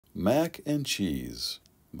Mac and Cheese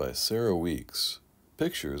by Sarah Weeks.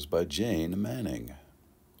 Pictures by Jane Manning.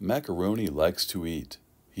 Macaroni likes to eat.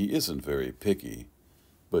 He isn't very picky,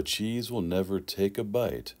 but Cheese will never take a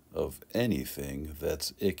bite of anything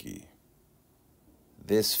that's icky.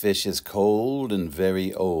 This fish is cold and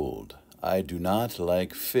very old. I do not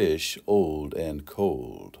like fish old and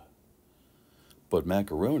cold. But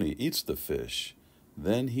Macaroni eats the fish.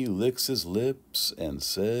 Then he licks his lips and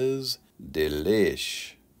says,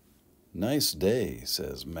 "Delish." "Nice day,"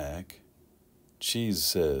 says Mac. Cheese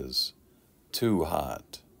says, "Too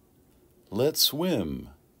hot." "Let's swim,"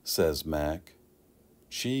 says Mac.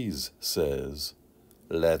 Cheese says,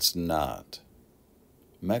 "Let's not."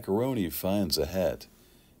 Macaroni finds a hat.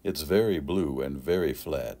 It's very blue and very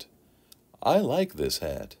flat. "I like this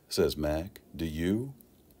hat," says Mac. "Do you?"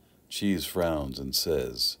 Cheese frowns and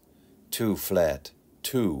says, "Too flat,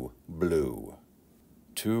 too blue."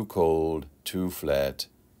 Too cold, too flat,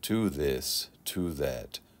 too this, too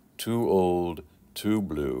that, too old, too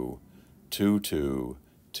blue, too.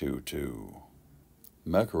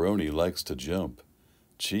 Macaroni likes to jump.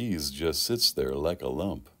 Cheese just sits there like a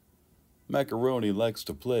lump. Macaroni likes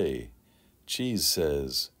to play. Cheese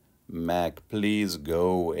says, "Mac, please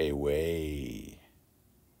go away."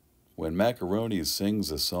 When Macaroni sings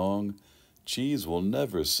a song, Cheese will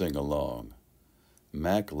never sing along.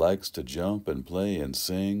 Mac likes to jump and play and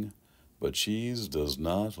sing, but Cheese does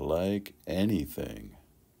not like anything.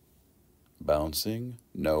 Bouncing?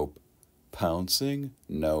 Nope. Pouncing?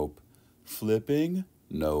 Nope. Flipping?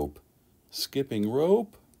 Nope. Skipping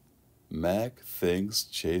rope? Mac thinks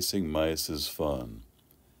chasing mice is fun.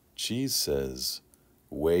 Cheese says,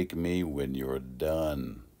 "Wake me when you're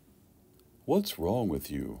done." "What's wrong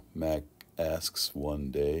with you?" Mac asks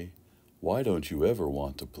one day. "Why don't you ever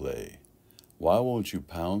want to play? Why won't you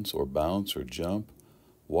pounce or bounce or jump?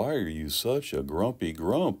 Why are you such a grumpy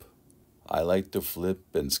grump? I like to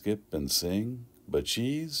flip and skip and sing, but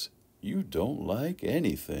Cheese, you don't like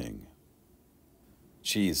anything."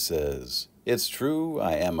 Cheese says, "It's true,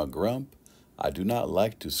 I am a grump. I do not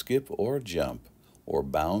like to skip or jump, or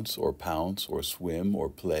bounce or pounce or swim or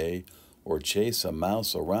play, or chase a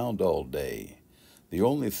mouse around all day. The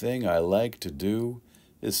only thing I like to do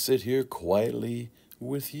is sit here quietly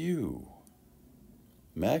with you."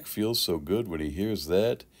 Mac feels so good when he hears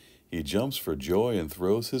that, he jumps for joy and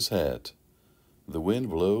throws his hat. The wind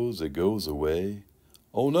blows, it goes away.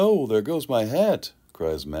 "Oh no, there goes my hat,"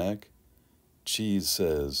 cries Mac. Cheese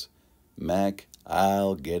says, "Mac,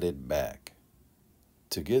 I'll get it back."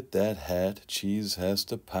 To get that hat, Cheese has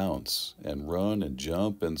to pounce and run and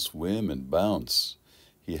jump and swim and bounce.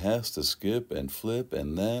 He has to skip and flip,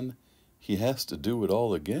 and then he has to do it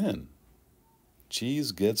all again.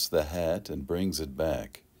 Cheese gets the hat and brings it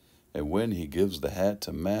back, and when he gives the hat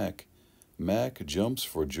to Mac, Mac jumps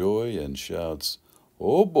for joy and shouts,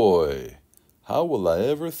 "Oh boy, how will I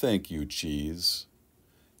ever thank you, Cheese?"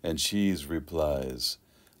 And Cheese replies,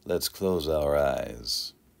 "Let's close our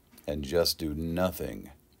eyes and just do nothing,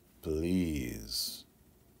 please."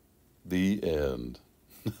 The end.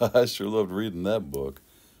 I sure loved reading that book.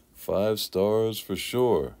 5 stars for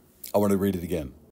sure. I want to read it again.